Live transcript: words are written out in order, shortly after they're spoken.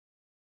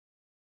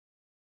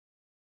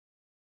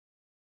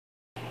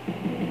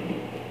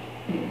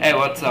Hey,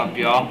 what's up,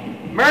 y'all?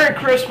 Merry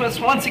Christmas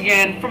once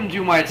again from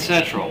Doomite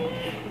Central.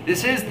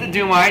 This is the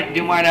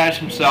DoomiteAsh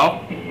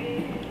himself,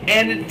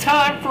 and it's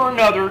time for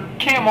another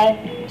Camel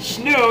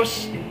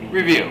Snus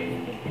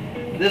review.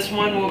 This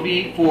one will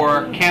be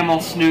for Camel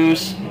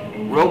Snus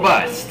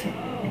Robust.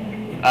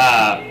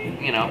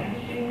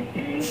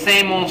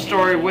 Same old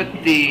story with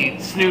the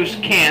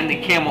snus can,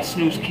 the Camel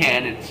Snus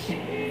can. It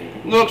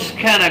looks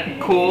kind of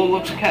cool,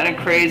 looks kind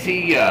of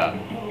crazy.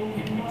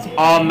 It's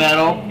all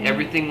metal,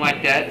 everything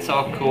like that. It's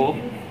all cool.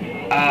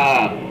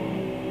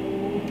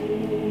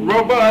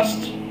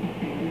 Robust.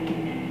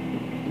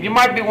 You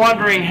might be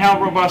wondering how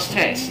robust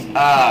tastes.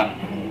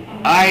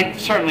 I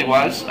certainly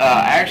was.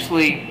 I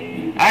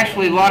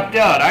actually lucked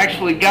out. I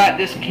actually got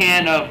this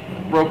can of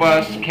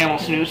robust Camel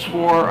Snus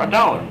for $1.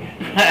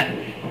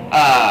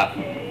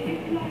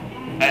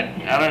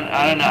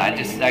 I don't know.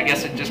 I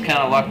guess it just kind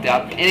of lucked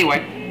out.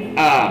 Anyway,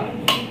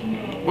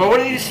 well, what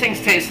do these things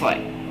taste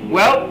like?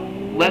 Well,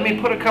 let me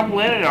put a couple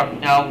in and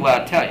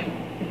I'll tell you.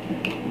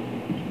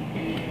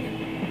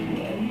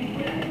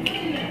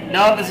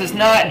 No, this is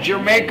not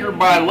Jamaica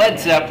by Led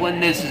Zeppelin.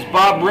 This is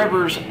Bob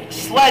Rivers'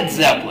 Sled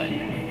Zeppelin.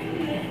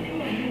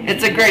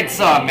 It's a great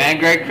song, man.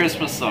 Great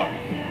Christmas song.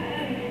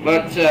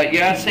 But,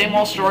 yeah, same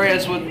old story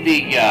as with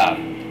the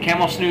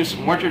Camel Snus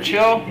Winter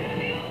Chill.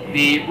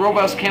 The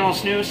robust Camel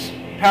Snus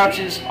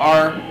pouches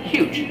are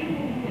huge.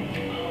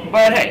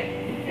 But, hey,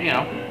 you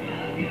know,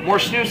 more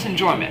snus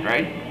enjoyment,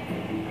 right?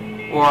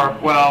 Or,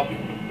 well,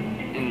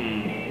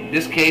 in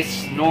this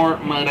case, more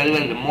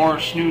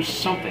snus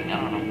something. I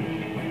don't know.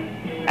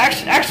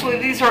 Actually,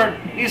 these aren't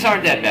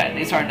that bad.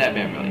 These aren't that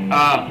bad, really.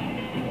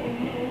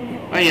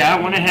 But yeah, I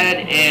went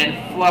ahead and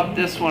fluffed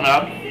this one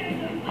up.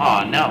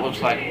 Oh, now it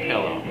looks like a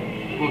pillow.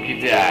 Look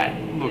at that.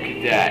 Look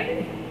at that.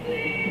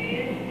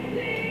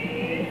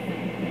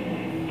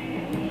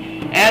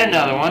 And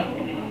another one.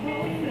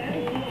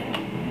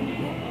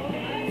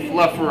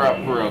 Fluff her up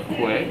real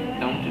quick.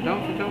 Don't.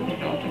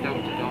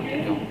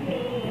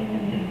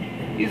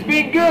 He's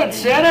been good,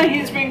 Santa.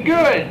 He's been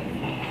good.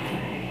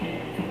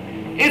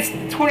 It's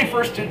the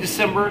 21st of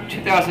December,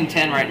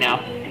 2010 right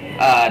now.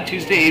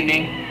 Tuesday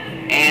evening.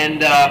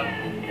 And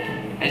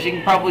as you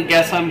can probably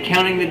guess, I'm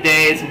counting the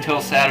days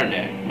until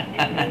Saturday.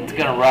 It's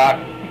gonna rock.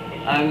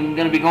 I'm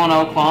gonna be going to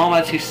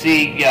Oklahoma to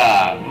see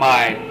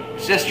my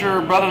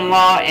sister,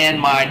 brother-in-law, and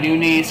my new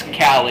niece,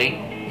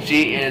 Callie.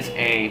 She's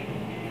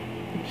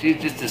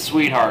just a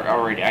sweetheart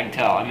already, I can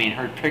tell. I mean,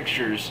 her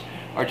pictures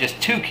are just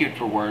too cute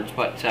for words,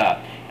 but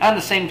at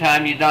the same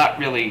time, you're not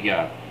really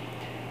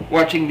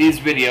watching these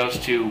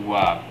videos to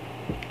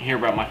hear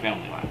about my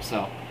family life.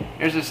 So,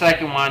 here's the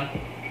second one,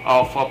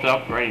 all flipped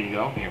up, ready to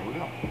go. Here we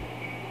go.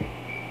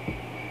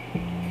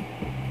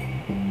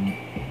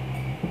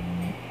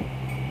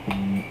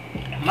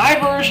 My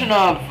version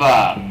of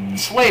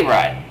Sleigh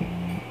Ride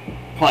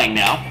playing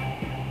now.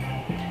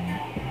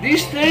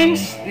 These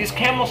things, these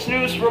Camel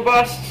Snus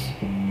Robusts,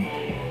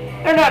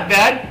 they're not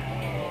bad.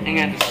 Hang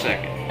on just a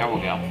second. There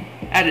we go.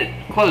 I had to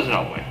close it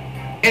all the way.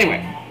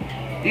 Anyway,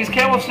 these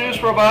Camel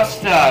Snus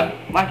Robusts,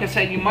 like I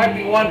said, you might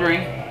be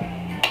wondering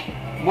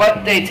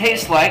what they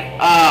taste like.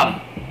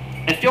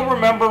 If you'll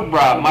remember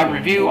my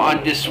review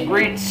on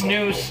Discreet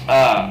Snus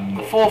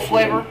Full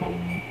Flavor,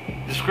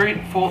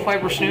 Discreet Full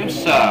Flavor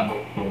Snus,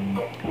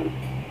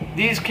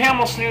 these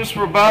Camel Snus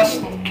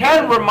Robust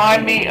kind of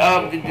remind me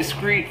of the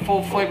Discreet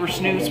Full Flavor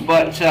Snus,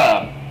 but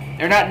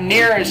they're not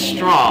near as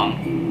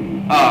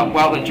strong,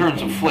 well, in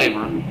terms of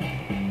flavor.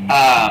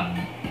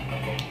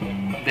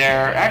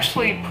 They're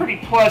actually pretty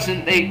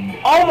pleasant. They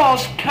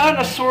almost kind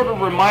of sort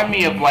of remind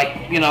me of,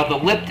 like, you know, the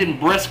Lipton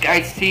Brisk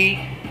iced tea,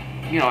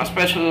 you know,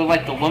 especially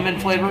like the lemon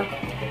flavor.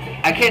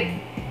 I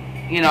can't,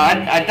 you know,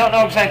 I don't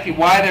know exactly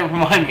why they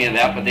remind me of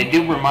that, but they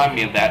do remind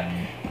me of that.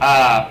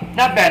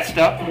 Not bad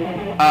stuff.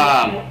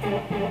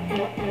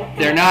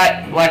 They're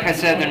not, like I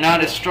said, they're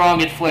not as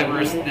strong in flavor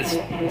as this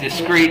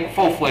Discreet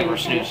Full Flavor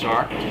Snus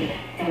are,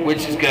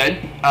 which is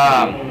good,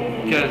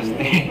 because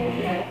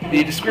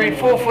the Discreet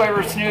Full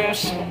Flavor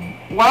Snus,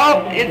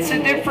 while it's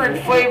a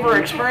different flavor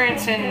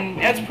experience, and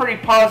that's pretty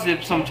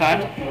positive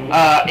sometimes,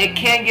 it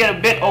can get a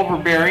bit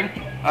overbearing,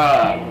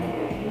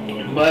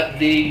 but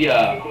the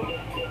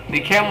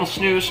Camel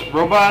Snus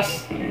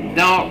Robust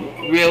don't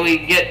really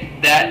get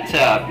that,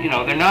 you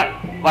know, they're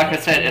not, like I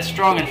said, as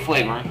strong in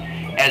flavor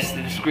as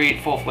the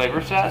Discreet Full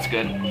Flavor, so that's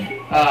good.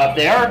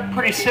 They are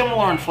pretty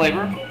similar in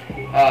flavor.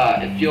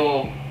 If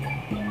you'll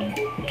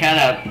kind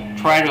of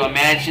try to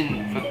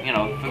imagine, you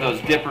know, for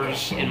those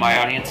dippers in my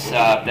audience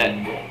that,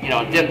 you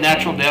know,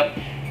 natural dip,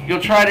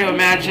 you'll try to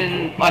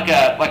imagine like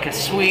a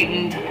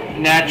sweetened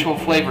natural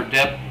flavor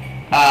dip.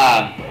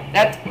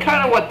 That's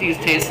kind of what these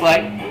taste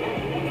like.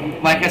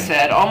 Like I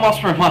said,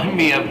 almost remind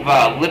me of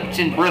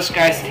Lipton Brisk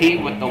iced tea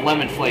with the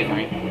lemon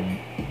flavoring.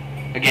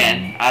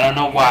 Again, I don't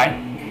know why.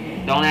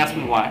 Don't ask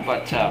me why,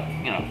 but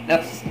you know,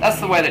 that's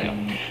the way they go.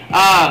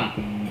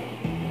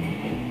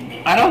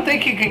 I don't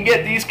think you can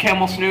get these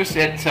Camel Snus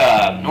at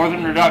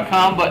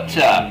Northerner.com, but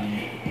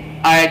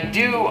I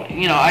do,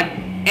 you know, I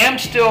am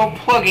still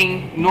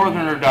plugging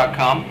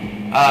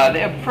Northerner.com. They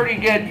have pretty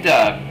good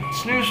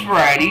snus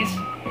varieties.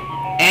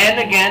 And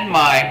again,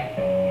 my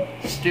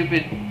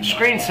stupid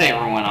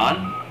screensaver went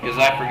on because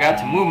I forgot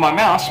to move my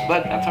mouse,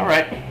 but that's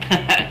alright.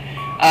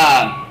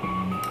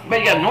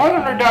 But yeah,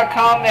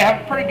 northerner.com, they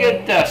have pretty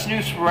good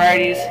snus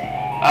varieties,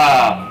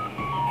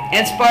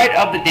 in spite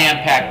of the damn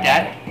Packed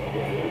Dat.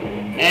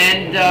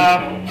 And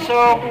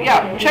so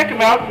yeah, check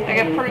them out. They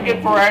get pretty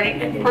good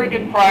variety, pretty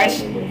good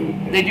price.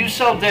 They do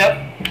sell dip,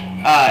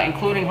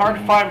 including hard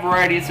to find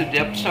varieties of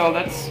dip, so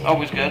that's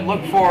always good.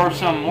 Look for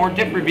some more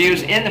dip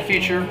reviews in the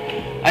future.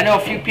 I know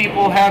a few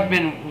people have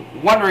been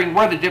wondering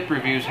where the dip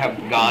reviews have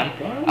gone.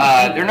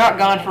 They're not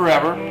gone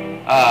forever.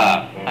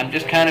 I'm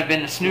just kind of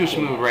in the snooze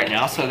mood right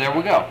now, so there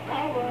we go.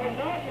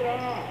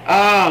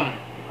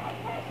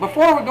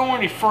 Before we go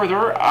any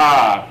further,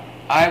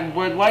 I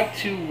would like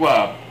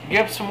to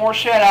give some more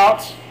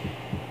shout-outs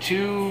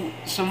to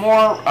some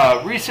more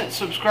recent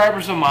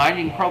subscribers of mine.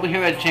 You can probably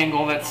hear that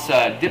jingle. That's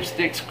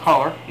Dipstick's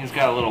collar. He's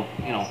got a little,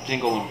 you know,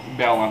 jingle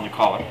bell on the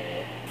collar.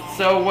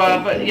 So,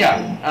 but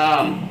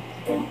yeah,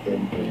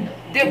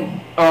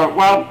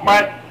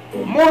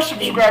 more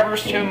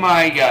subscribers to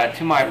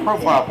my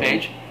profile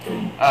page.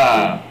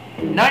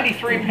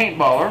 93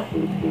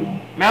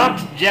 Paintballer,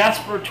 Mount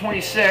Jasper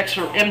 26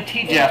 or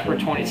MT Jasper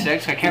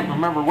 26. I can't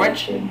remember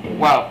which.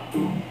 Well,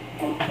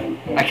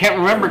 I can't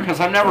remember because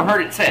I've never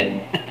heard it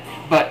said.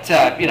 But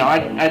you know,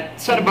 I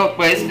said it both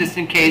ways just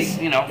in case,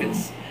 you know,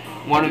 it's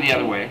one or the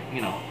other way.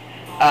 You know,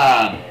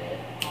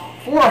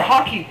 for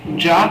Hockey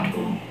Jock,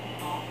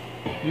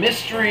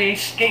 Mystery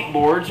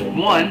Skateboards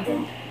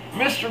 1,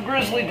 Mr.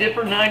 Grizzly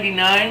Dipper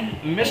 99,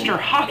 Mr.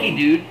 Hockey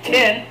Dude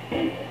 10,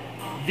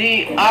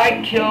 the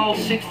I Kill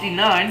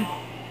 69. I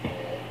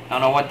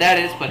don't know what that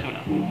is, but who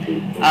knows?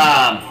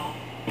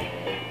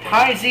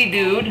 Ty Z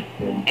Dude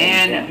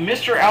and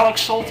Mr.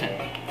 Alex Sultan.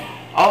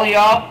 All of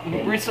y'all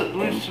who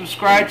recently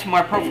subscribed to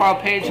my profile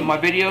page and my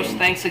videos,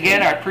 thanks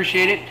again. I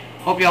appreciate it.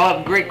 Hope y'all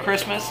have a great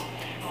Christmas.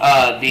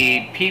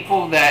 The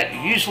people that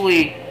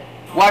usually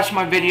watch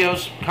my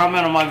videos,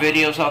 comment on my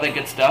videos, all that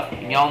good stuff,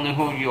 y'all know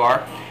who you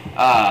are.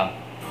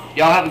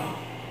 Y'all have a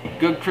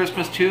good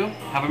Christmas too.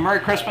 Have a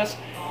Merry Christmas.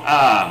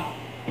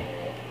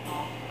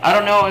 I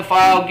don't know if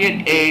I'll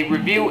get a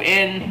review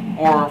in,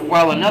 or,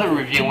 well, another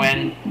review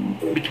in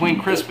between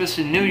Christmas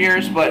and New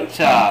Year's, but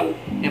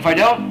if I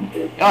don't,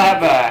 y'all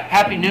have a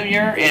Happy New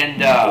Year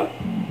and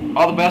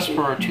all the best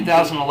for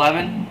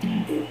 2011.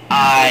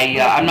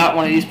 I'm not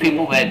one of these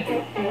people that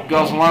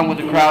goes along with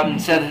the crowd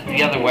and says it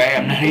the other way.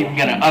 I'm not even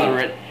going to utter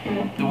it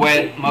the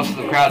way most of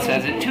the crowd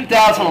says it.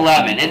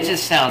 2011, it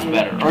just sounds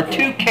better. Or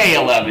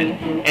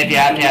 2K11 if you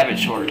have to have it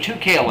shorter.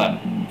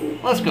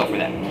 2K11. Let's go for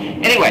that.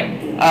 Anyway,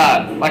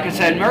 like I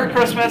said, Merry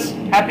Christmas,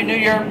 Happy New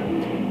Year.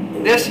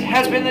 This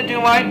has been the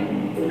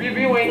Doomite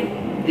reviewing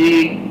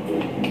the,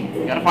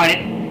 gotta find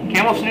it,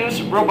 Camel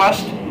Snus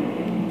Robust.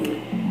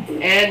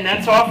 And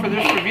that's all for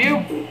this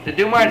review. The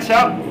Doomite's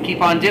out.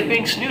 Keep on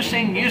dipping,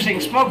 snoozing, using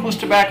smokeless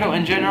tobacco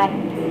in general.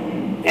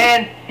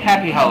 And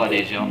happy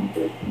holidays, y'all.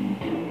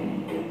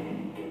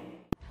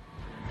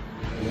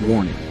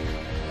 Warning.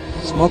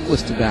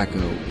 Smokeless tobacco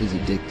is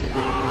addictive.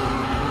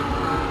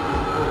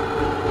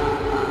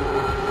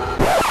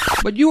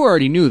 But you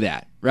already knew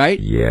that, right?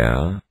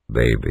 Yeah,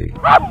 baby.